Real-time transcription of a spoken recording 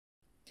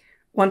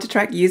Want to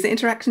track user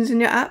interactions in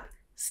your app?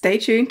 Stay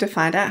tuned to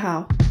find out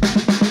how.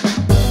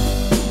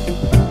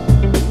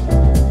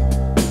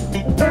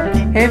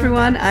 Hey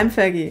everyone, I'm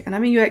Fergie and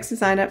I'm a UX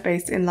designer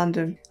based in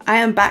London. I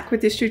am back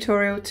with this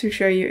tutorial to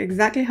show you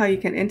exactly how you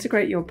can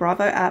integrate your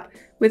Bravo app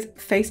with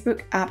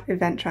Facebook app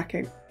event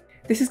tracking.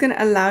 This is going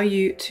to allow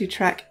you to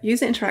track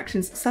user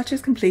interactions such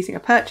as completing a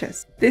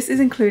purchase. This is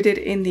included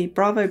in the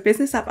Bravo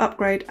Business App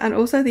Upgrade and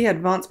also the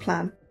Advanced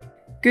plan.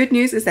 Good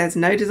news is there's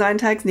no design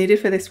tags needed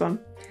for this one.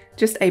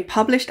 Just a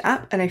published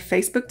app and a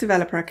Facebook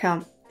developer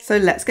account. So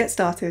let's get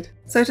started.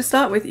 So to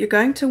start with, you're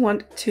going to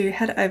want to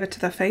head over to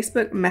the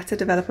Facebook Meta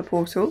Developer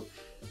Portal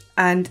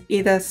and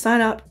either sign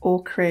up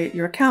or create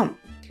your account.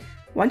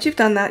 Once you've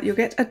done that, you'll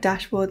get a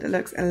dashboard that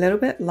looks a little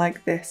bit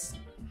like this.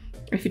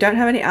 If you don't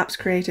have any apps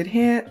created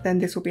here, then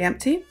this will be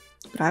empty,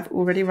 but I've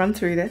already run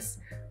through this.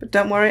 But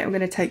don't worry, I'm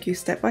going to take you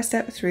step by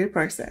step through the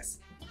process.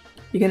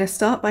 You're going to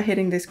start by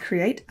hitting this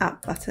Create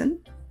App button.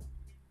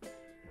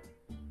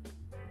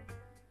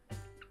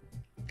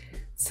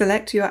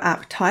 Select your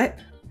app type.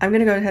 I'm going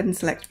to go ahead and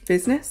select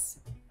Business.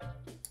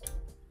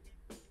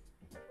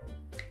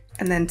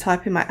 And then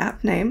type in my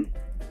app name.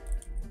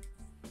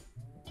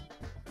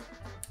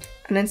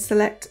 And then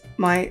select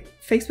my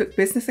Facebook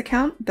business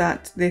account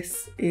that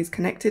this is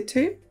connected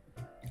to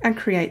and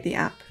create the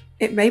app.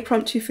 It may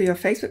prompt you for your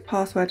Facebook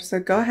password, so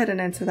go ahead and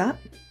enter that.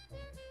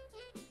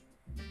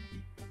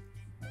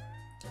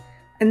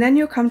 And then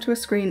you'll come to a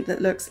screen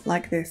that looks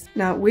like this.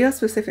 Now we are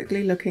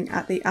specifically looking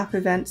at the app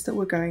events that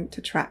we're going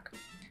to track.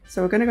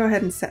 So we're going to go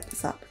ahead and set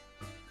this up.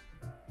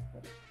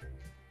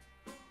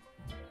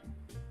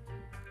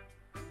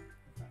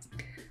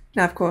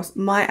 Now, of course,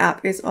 my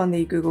app is on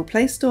the Google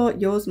Play Store.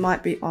 Yours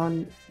might be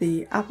on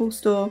the Apple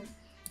Store.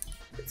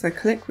 So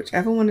click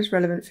whichever one is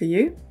relevant for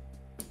you.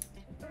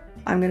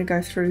 I'm going to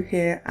go through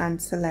here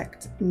and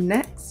select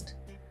Next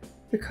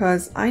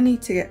because I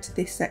need to get to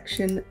this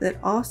section that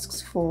asks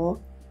for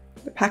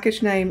the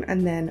package name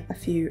and then a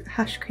few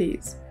hash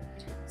keys.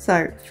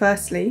 So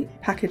firstly,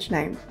 package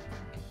name.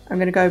 I'm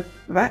going to go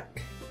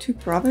back to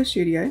Bravo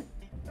Studio.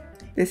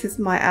 This is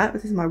my app.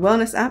 This is my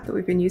wellness app that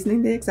we've been using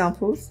in the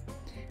examples.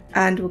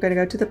 And we're going to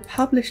go to the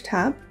Publish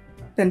tab,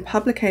 then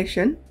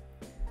Publication,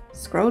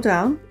 scroll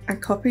down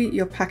and copy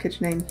your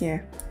package name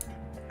here.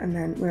 And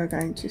then we're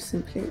going to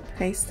simply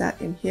paste that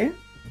in here.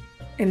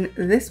 In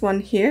this one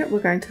here, we're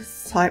going to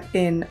type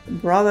in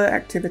Bravo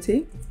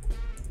Activity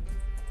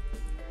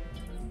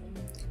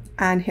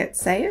and hit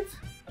Save,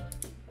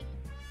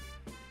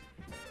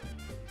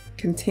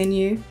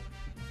 Continue,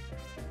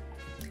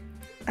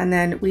 and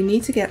then we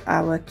need to get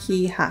our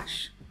key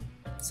hash.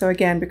 So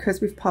again, because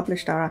we've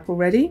published our app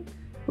already,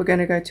 we're going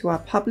to go to our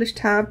Publish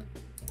tab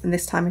and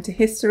this time into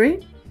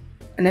History.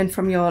 And then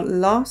from your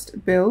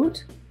last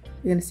build,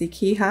 you're going to see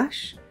key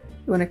hash.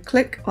 You want to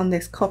click on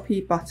this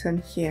copy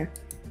button here.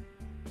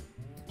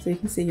 So you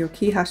can see your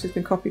key hash has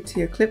been copied to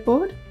your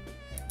clipboard.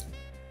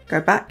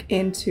 Go back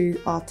into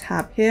our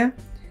tab here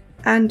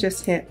and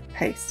just hit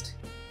paste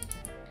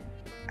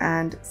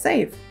and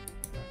save.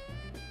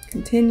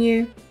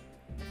 Continue,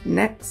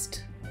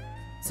 next.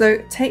 So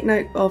take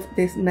note of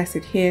this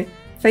message here.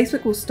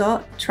 Facebook will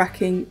start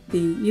tracking the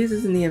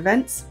users in the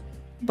events,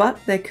 but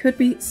there could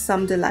be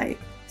some delay.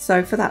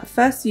 So for that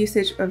first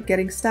usage of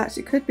getting stats,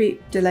 it could be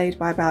delayed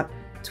by about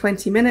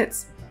 20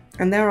 minutes,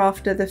 and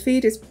thereafter the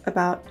feed is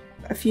about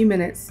a few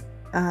minutes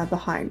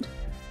behind,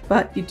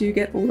 but you do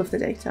get all of the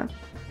data.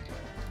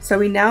 So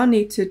we now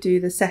need to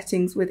do the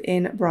settings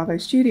within Bravo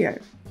Studio.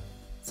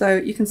 So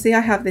you can see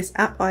I have this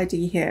app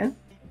ID here.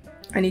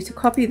 I need to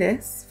copy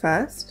this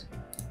first.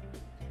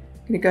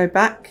 I'm going to go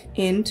back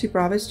into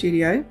Bravo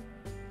Studio,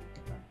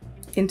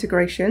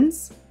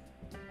 Integrations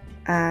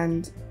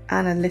and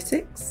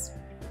Analytics.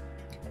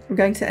 I'm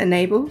going to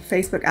enable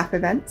Facebook app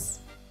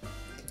events.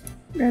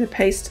 I'm going to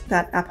paste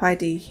that app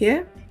ID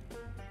here.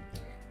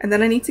 And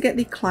then I need to get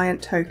the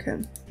client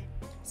token.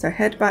 So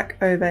head back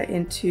over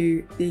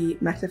into the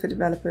Meta for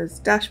Developers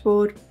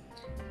dashboard,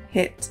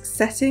 hit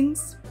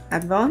Settings,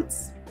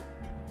 Advanced,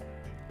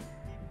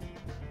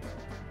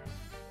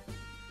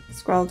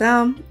 scroll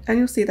down and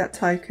you'll see that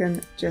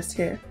token just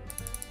here.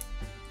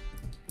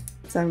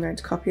 So I'm going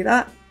to copy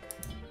that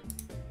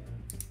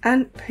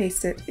and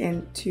paste it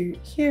into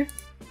here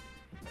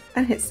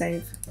and hit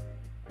save.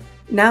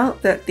 Now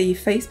that the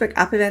Facebook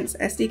App Events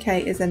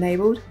SDK is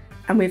enabled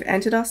and we've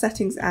entered our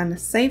settings and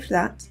saved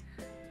that,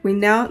 we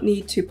now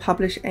need to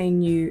publish a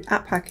new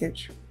app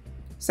package.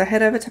 So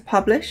head over to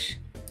Publish,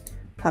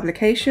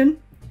 Publication,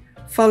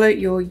 follow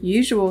your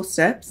usual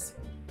steps,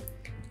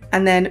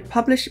 and then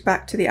publish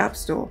back to the App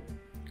Store.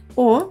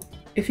 Or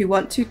if you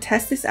want to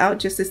test this out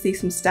just to see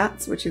some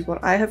stats, which is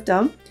what I have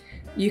done,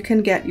 you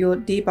can get your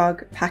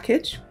debug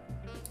package.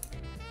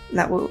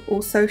 That will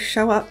also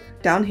show up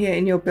down here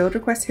in your build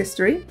request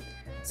history.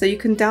 So you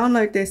can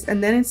download this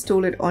and then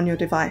install it on your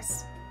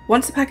device.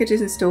 Once the package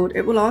is installed,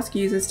 it will ask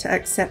users to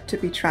accept to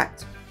be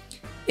tracked.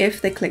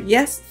 If they click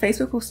yes,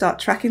 Facebook will start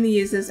tracking the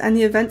users and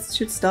the events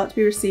should start to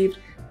be received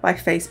by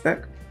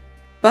Facebook.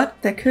 But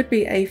there could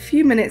be a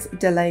few minutes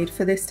delayed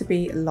for this to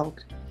be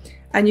logged.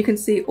 and you can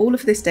see all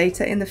of this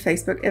data in the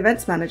Facebook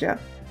Events Manager.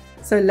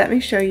 So let me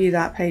show you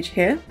that page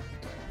here.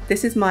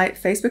 This is my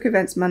Facebook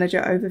Events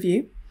Manager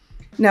overview.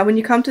 Now, when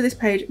you come to this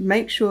page,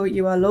 make sure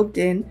you are logged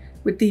in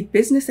with the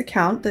business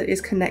account that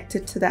is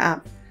connected to the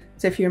app.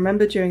 So if you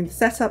remember during the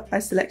setup, I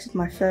selected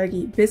my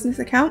Fergie business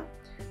account.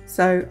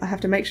 So I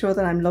have to make sure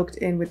that I'm logged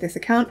in with this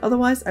account,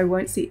 otherwise I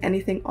won't see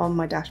anything on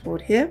my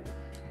dashboard here.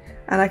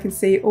 And I can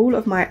see all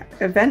of my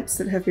events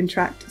that have been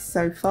tracked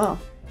so far.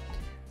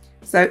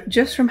 So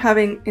just from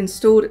having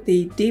installed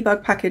the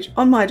debug package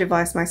on my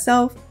device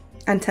myself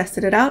and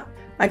tested it out,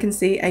 I can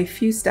see a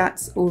few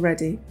stats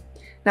already.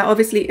 Now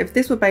obviously, if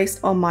this were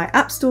based on my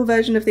App Store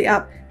version of the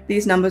app,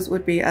 these numbers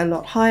would be a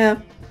lot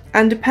higher,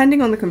 and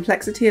depending on the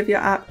complexity of your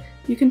app,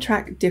 you can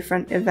track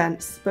different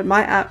events. But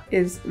my app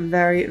is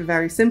very,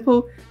 very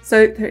simple,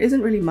 so there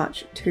isn't really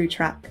much to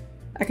track.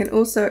 I can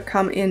also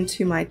come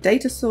into my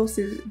data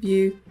sources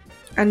view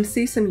and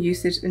see some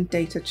usage and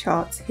data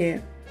charts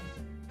here.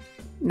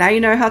 Now you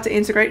know how to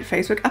integrate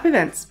Facebook app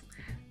events.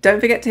 Don't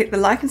forget to hit the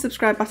like and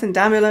subscribe button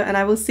down below, and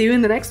I will see you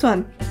in the next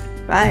one.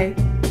 Bye.